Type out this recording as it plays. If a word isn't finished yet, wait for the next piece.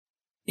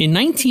In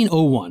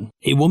 1901,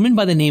 a woman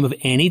by the name of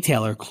Annie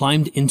Taylor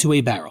climbed into a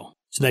barrel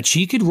so that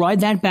she could ride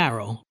that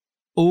barrel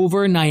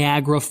over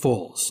Niagara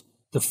Falls,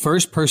 the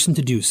first person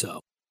to do so.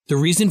 The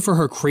reason for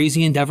her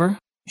crazy endeavor?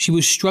 She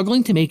was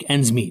struggling to make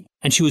ends meet,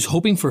 and she was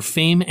hoping for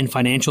fame and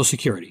financial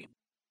security.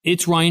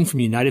 It's Ryan from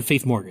United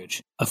Faith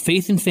Mortgage, a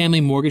faith and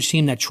family mortgage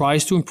team that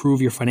tries to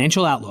improve your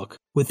financial outlook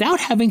without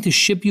having to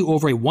ship you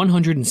over a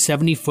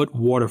 170-foot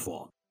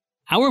waterfall.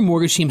 Our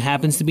mortgage team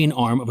happens to be an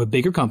arm of a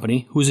bigger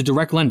company who is a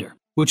direct lender,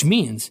 which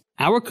means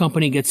our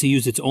company gets to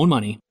use its own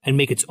money and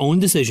make its own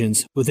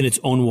decisions within its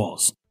own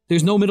walls.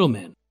 There's no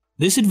middleman.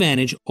 This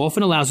advantage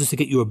often allows us to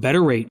get you a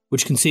better rate,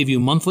 which can save you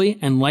monthly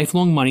and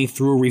lifelong money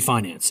through a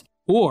refinance,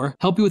 or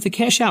help you with a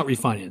cash-out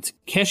refinance,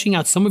 cashing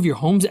out some of your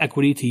home's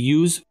equity to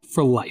use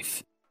for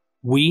life.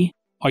 We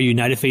are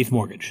United Faith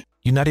Mortgage.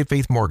 United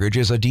Faith Mortgage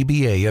is a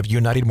DBA of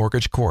United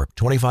Mortgage Corp.,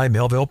 25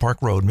 Melville Park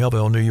Road,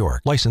 Melville, New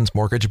York. Licensed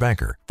mortgage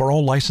banker. For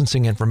all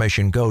licensing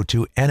information, go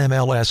to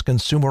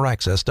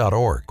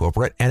nmlsconsumeraccess.org.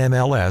 Corporate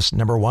NMLS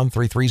number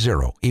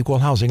 1330. Equal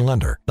housing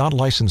lender. Not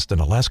licensed in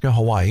Alaska,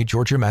 Hawaii,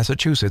 Georgia,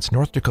 Massachusetts,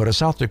 North Dakota,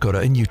 South Dakota,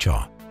 and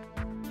Utah.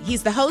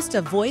 He's the host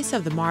of Voice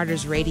of the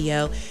Martyrs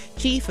Radio,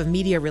 Chief of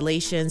Media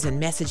Relations and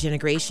Message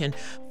Integration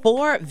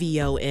for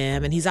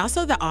VOM, and he's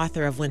also the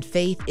author of When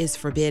Faith is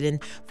Forbidden,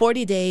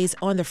 40 Days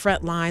on the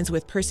Front Lines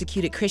with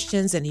Persecuted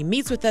Christians, and he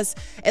meets with us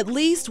at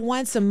least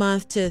once a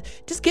month to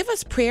just give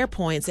us prayer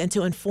points and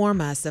to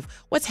inform us of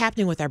what's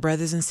happening with our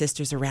brothers and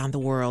sisters around the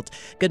world.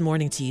 Good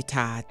morning to you,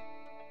 Todd.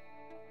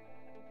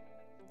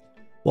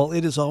 Well,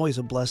 it is always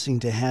a blessing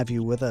to have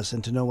you with us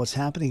and to know what's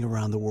happening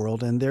around the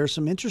world. And there are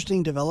some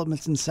interesting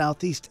developments in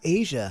Southeast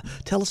Asia.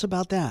 Tell us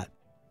about that.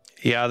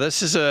 Yeah,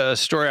 this is a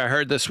story I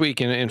heard this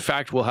week, and in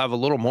fact, we'll have a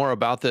little more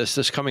about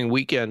this coming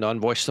weekend on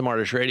Voice of the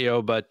Martyrs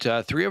Radio. But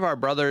three of our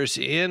brothers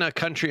in a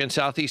country in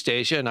Southeast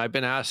Asia, and I've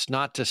been asked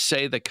not to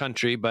say the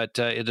country, but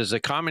it is a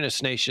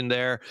communist nation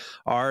there,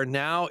 are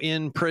now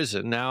in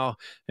prison. Now,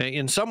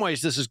 in some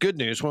ways, this is good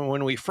news.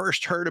 When we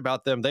first heard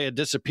about them, they had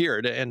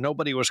disappeared, and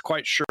nobody was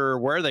quite sure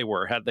where they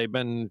were. Had they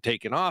been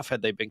taken off?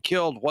 Had they been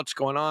killed? What's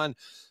going on?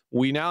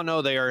 We now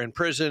know they are in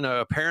prison,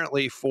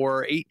 apparently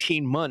for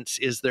 18 months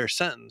is their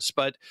sentence.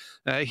 But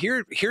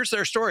here's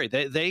their story.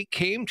 They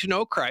came to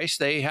know Christ.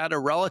 They had a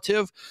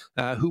relative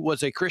who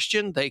was a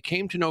Christian. They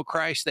came to know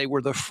Christ. They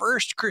were the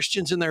first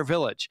Christians in their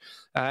village.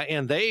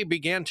 And they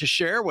began to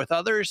share with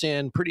others.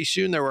 And pretty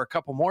soon there were a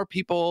couple more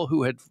people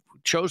who had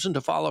chosen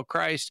to follow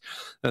Christ.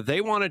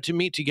 They wanted to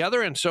meet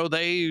together, and so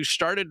they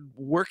started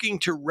working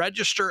to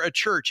register a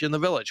church in the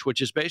village, which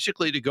is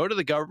basically to go to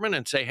the government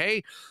and say,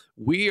 hey,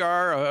 we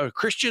are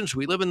Christians.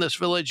 We live in this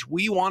village.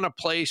 We want a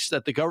place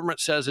that the government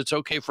says it's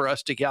okay for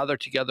us to gather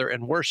together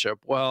and worship.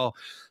 Well,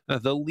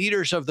 the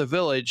leaders of the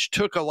village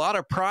took a lot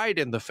of pride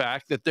in the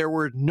fact that there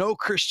were no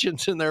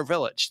Christians in their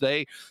village.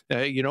 They,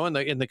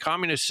 in the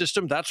communist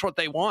system, that's what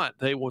they want.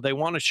 They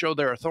want to show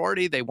their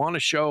authority. They want to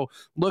show,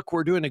 look,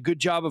 we're doing a good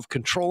job of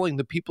controlling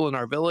the people in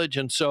our village.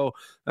 And so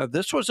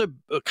this was a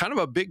kind of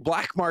a big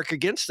black mark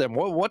against them.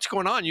 What's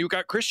going on? You've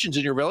got Christians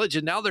in your village,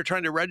 and now they're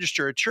trying to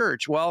register a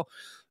church. Well,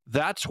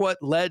 that's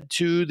what led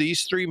to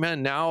these three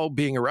men now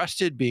being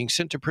arrested, being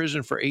sent to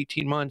prison for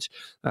 18 months.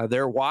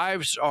 Their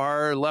wives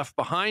are left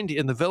behind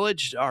in the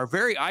village, are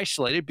very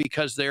isolated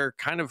because they're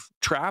kind of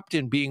trapped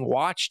and being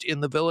watched in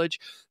the village.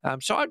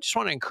 So I just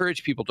want to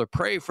encourage people to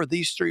pray for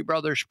these three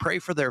brothers, pray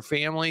for their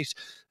families,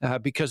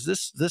 because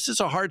this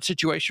is a hard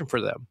situation for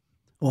them.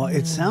 Well,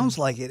 it sounds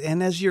like it.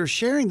 And as you're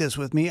sharing this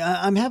with me,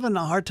 I'm having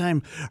a hard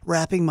time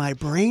wrapping my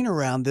brain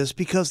around this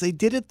because they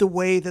did it the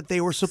way that they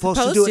were supposed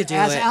to do it,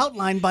 as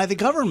outlined by the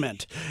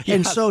government. Yeah,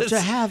 and so to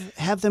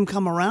have them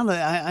come around,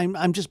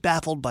 I'm just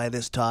baffled by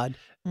this, Todd.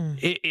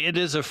 It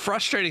is a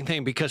frustrating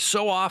thing because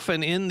so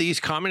often in these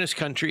communist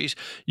countries,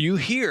 you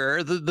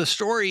hear the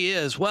story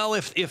is, well,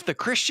 if the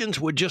Christians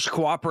would just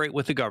cooperate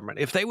with the government,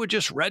 if they would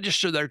just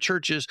register their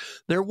churches,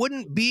 there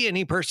wouldn't be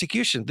any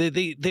persecution.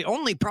 The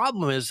only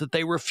problem is that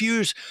they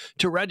refuse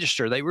to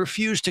register. They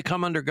refuse to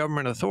come under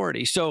government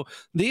authority. So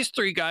these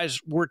three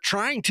guys were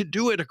trying to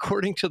do it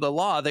according to the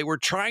law. They were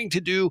trying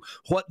to do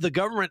what the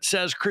government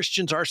says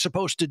Christians are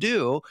supposed to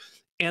do.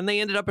 And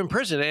they ended up in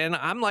prison. And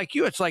I'm like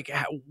you. It's like,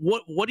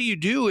 what do you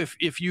do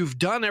if you've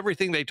done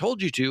everything they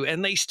told you to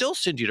and they still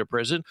send you to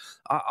prison?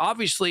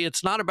 Obviously,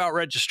 it's not about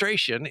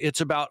registration. It's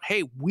about,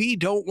 hey, we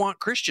don't want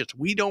Christians.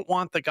 We don't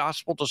want the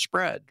gospel to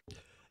spread.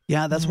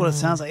 Yeah, that's what it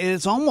sounds like.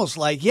 It's almost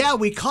like, yeah,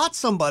 we caught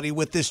somebody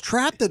with this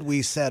trap that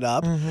we set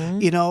up,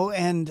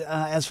 and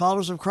as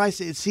followers of Christ,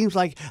 it seems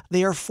like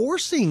they are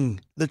forcing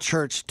the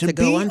church to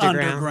be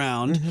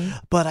underground.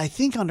 But I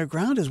think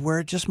underground is where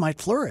it just might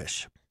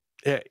flourish.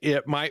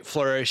 It might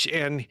flourish.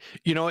 And,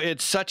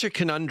 it's such a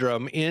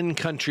conundrum in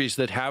countries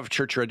that have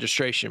church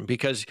registration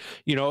because,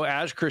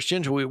 as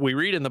Christians, we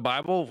read in the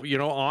Bible,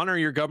 honor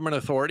your government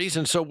authorities.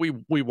 And so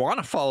we want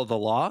to follow the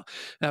law.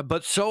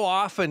 But so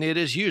often it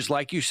is used,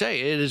 like you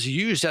say, it is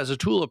used as a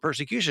tool of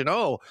persecution.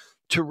 Oh,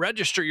 to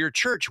register your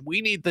church,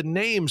 we need the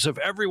names of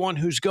everyone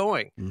who's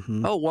going.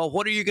 Oh, well,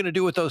 what are you going to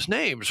do with those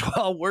names?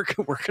 Well, we're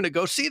going to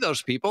go see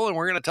those people, and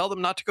we're going to tell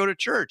them not to go to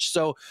church.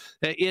 So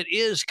it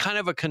is kind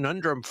of a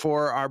conundrum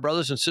for our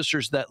brothers and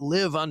sisters that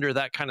live under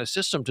that kind of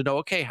system to know,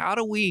 okay, how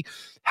do we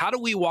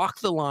walk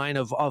the line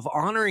of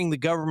honoring the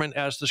government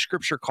as the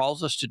scripture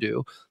calls us to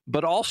do,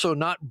 but also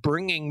not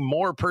bringing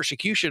more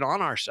persecution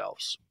on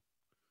ourselves?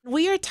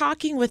 We are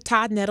talking with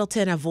Todd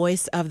Nettleton, a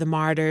voice of the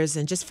martyrs,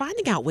 and just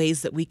finding out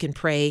ways that we can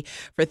pray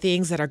for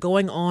things that are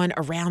going on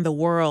around the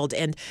world.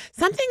 And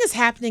something is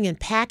happening in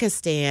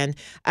Pakistan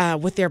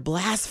with their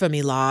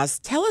blasphemy laws.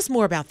 Tell us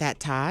more about that,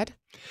 Todd.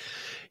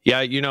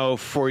 Yeah,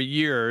 for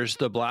years,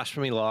 the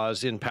blasphemy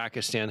laws in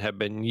Pakistan have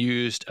been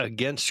used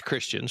against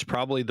Christians.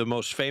 Probably the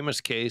most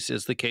famous case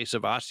is the case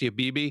of Asia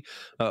Bibi,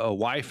 a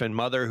wife and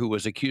mother who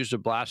was accused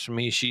of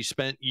blasphemy. She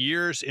spent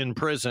years in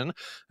prison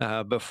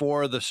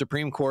before the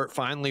Supreme Court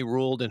finally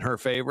ruled in her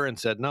favor and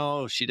said,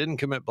 no, she didn't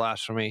commit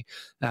blasphemy.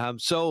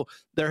 So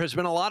there has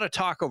been a lot of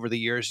talk over the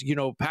years,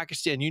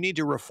 Pakistan, you need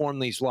to reform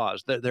these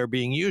laws. They're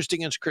being used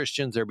against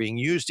Christians. They're being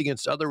used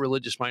against other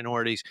religious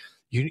minorities.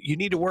 You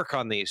need to work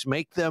on these,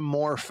 make them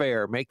more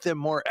fair, make them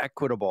more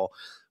equitable.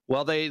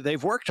 Well,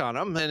 they've worked on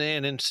them,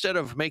 and instead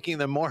of making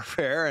them more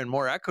fair and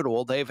more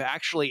equitable, they've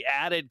actually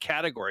added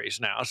categories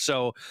now.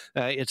 So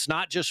it's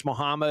not just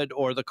Muhammad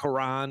or the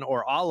Quran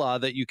or Allah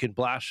that you can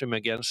blaspheme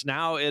against.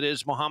 Now it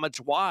is Muhammad's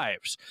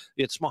wives.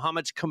 It's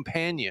Muhammad's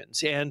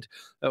companions. And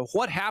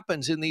what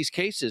happens in these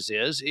cases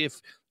is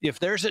if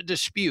there's a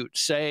dispute,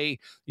 say,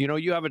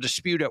 you have a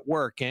dispute at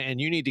work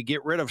and you need to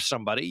get rid of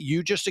somebody,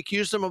 you just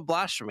accuse them of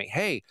blasphemy.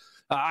 Hey,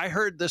 I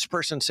heard this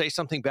person say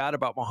something bad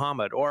about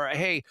Muhammad, or,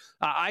 hey,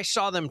 I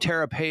saw them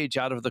tear a page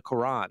out of the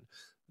Quran.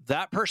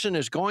 That person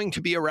is going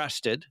to be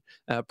arrested.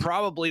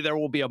 Probably there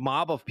will be a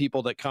mob of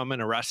people that come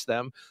and arrest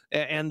them,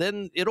 and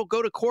then it'll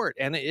go to court.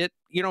 And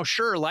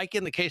sure, like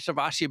in the case of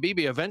Asia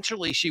Bibi,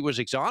 eventually she was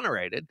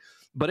exonerated,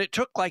 but it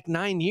took like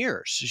 9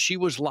 years. She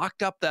was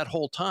locked up that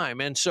whole time.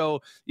 And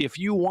so if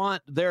you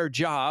want their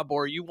job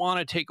or you want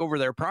to take over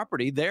their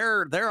property,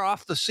 they're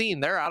off the scene.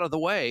 They're out of the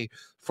way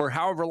for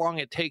however long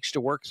it takes to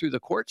work through the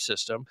court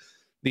system.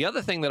 The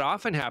other thing that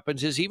often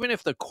happens is even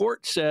if the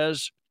court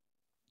says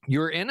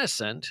you're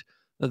innocent,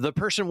 the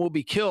person will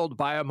be killed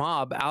by a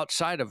mob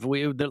outside of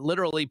that.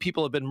 Literally,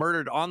 people have been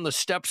murdered on the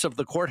steps of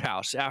the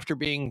courthouse after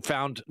being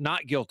found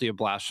not guilty of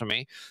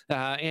blasphemy.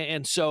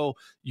 And so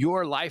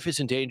your life is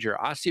in danger.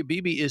 Asia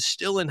Bibi is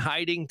still in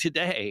hiding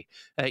today,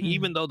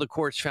 even though the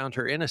courts found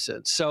her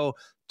innocent. So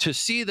to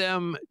see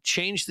them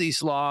change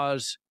these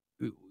laws,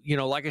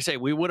 like I say,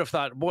 we would have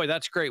thought, boy,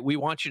 that's great. We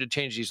want you to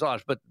change these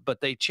laws,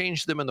 but they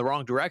changed them in the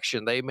wrong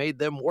direction. They made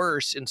them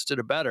worse instead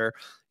of better.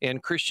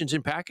 And Christians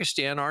in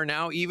Pakistan are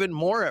now even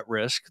more at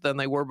risk than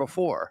they were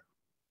before.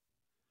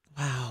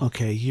 Wow.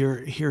 Okay,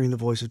 you're hearing the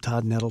voice of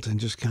Todd Nettleton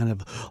just kind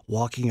of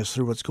walking us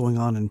through what's going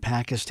on in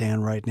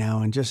Pakistan right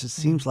now. And just it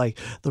seems like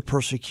the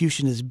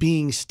persecution is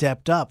being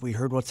stepped up. We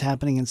heard what's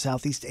happening in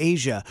Southeast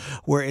Asia,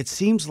 where it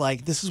seems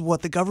like this is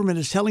what the government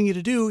is telling you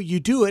to do. You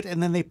do it,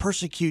 and then they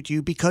persecute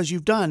you because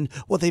you've done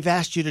what they've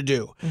asked you to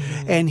do.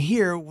 And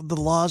here, the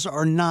laws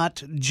are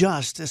not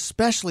just,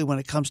 especially when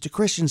it comes to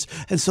Christians.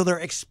 And so they're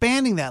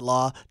expanding that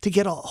law to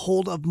get a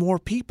hold of more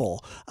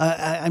people.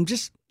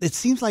 It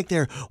seems like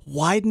they're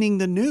widening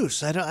the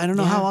noose. I don't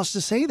know how else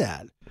to say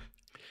that.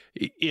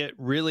 It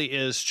really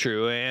is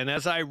true. And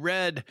as I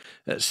read,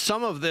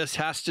 some of this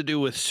has to do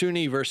with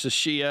Sunni versus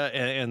Shia,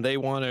 and they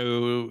want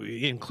to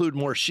include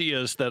more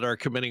Shias that are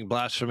committing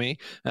blasphemy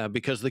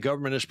because the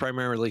government is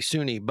primarily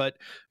Sunni. But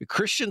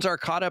Christians are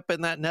caught up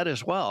in that net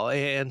as well.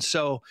 And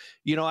so,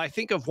 I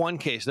think of one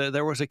case.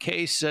 There was a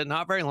case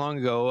not very long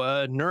ago.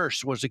 A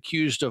nurse was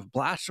accused of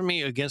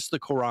blasphemy against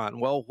the Quran.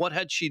 Well, what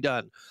had she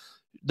done?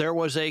 There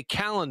was a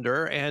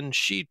calendar, and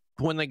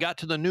when they got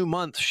to the new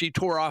month, she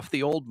tore off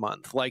the old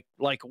month, like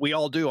we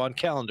all do on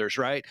calendars,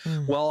 right?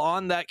 Well,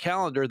 on that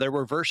calendar, there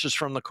were verses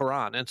from the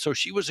Quran. And so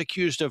she was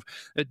accused of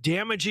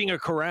damaging a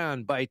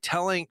Quran by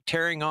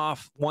tearing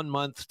off one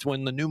month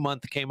when the new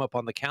month came up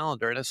on the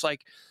calendar. And it's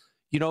like,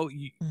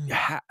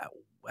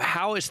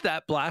 how is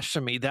that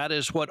blasphemy? That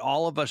is what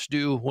all of us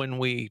do when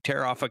we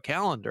tear off a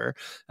calendar.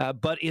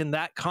 But in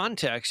that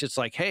context, it's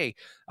like, hey,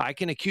 I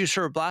can accuse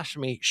her of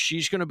blasphemy.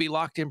 She's going to be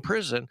locked in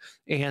prison,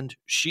 and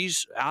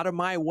she's out of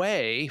my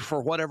way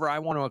for whatever I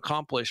want to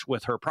accomplish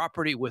with her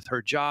property, with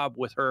her job,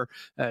 with her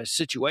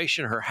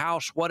situation, her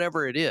house,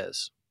 whatever it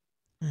is.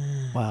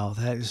 Wow,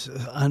 that is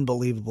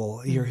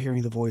unbelievable. You're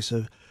hearing the voice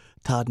of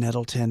Todd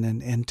Nettleton.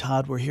 And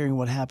Todd, we're hearing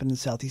what happened in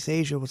Southeast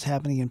Asia, what's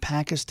happening in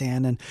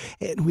Pakistan.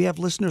 And we have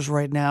listeners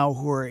right now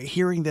who are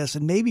hearing this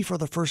and maybe for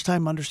the first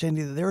time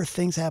understanding that there are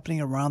things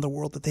happening around the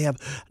world that they have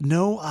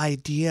no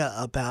idea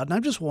about. And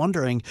I'm just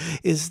wondering,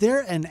 is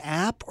there an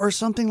app or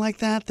something like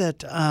that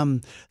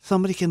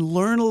somebody can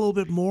learn a little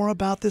bit more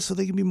about this so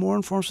they can be more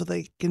informed, so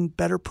they can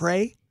better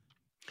pray?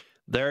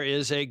 There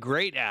is a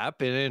great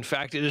app, and in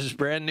fact, it is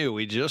brand new.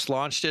 We just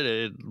launched it.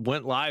 It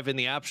went live in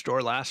the App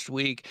Store last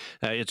week.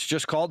 It's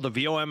just called the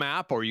VOM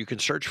app, or you can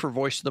search for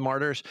Voice of the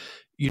Martyrs.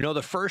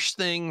 the first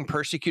thing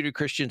persecuted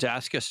Christians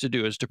ask us to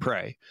do is to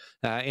pray.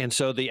 And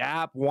so the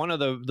app, one of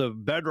the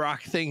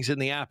bedrock things in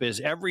the app is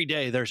every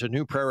day there's a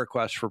new prayer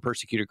request for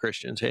persecuted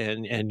Christians.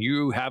 And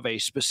you have a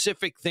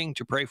specific thing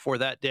to pray for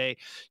that day.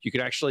 You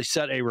could actually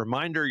set a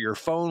reminder. Your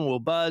phone will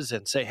buzz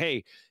and say,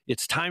 hey,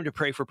 it's time to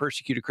pray for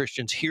persecuted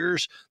Christians.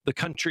 Here's the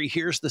country.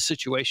 Here's the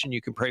situation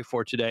you can pray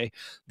for today.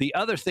 The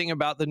other thing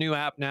about the new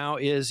app now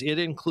is it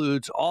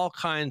includes all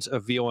kinds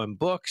of VOM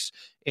books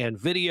and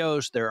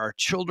videos. There are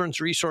children's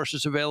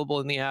resources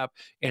available in the app,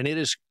 and it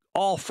is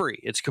all free.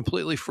 It's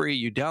completely free.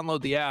 You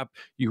download the app,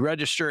 you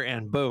register,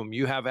 and boom,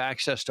 you have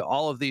access to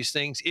all of these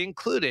things,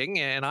 including,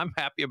 and I'm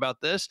happy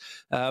about this,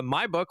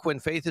 my book, When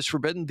Faith is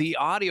Forbidden, the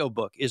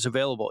audiobook is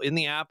available in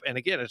the app. And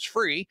again, it's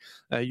free.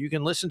 You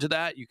can listen to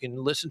that. You can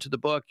listen to the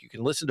book. You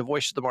can listen to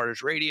Voice of the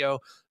Martyrs radio.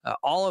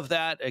 All of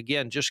that,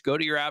 again, just go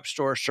to your app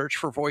store, search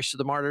for Voice of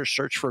the Martyrs,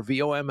 search for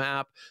VOM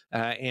app.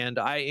 And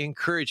I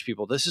encourage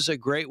people, this is a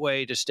great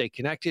way to stay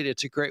connected.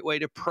 It's a great way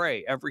to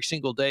pray every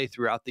single day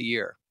throughout the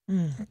year.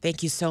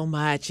 Thank you so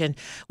much. And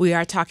we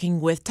are talking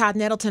with Todd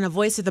Nettleton of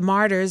Voice of the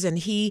Martyrs, and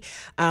he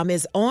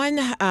is on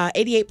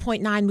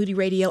 88.9 Moody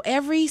Radio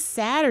every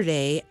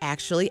Saturday,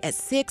 actually, at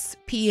 6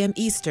 p.m.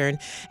 Eastern.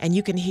 And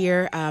you can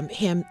hear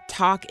him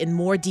talk in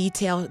more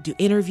detail, do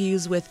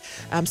interviews with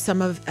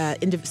some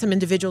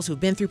individuals who've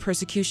been through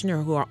persecution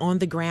or who are on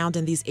the ground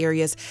in these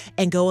areas,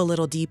 and go a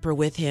little deeper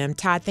with him.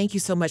 Todd, thank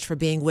you so much for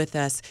being with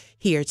us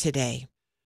here today.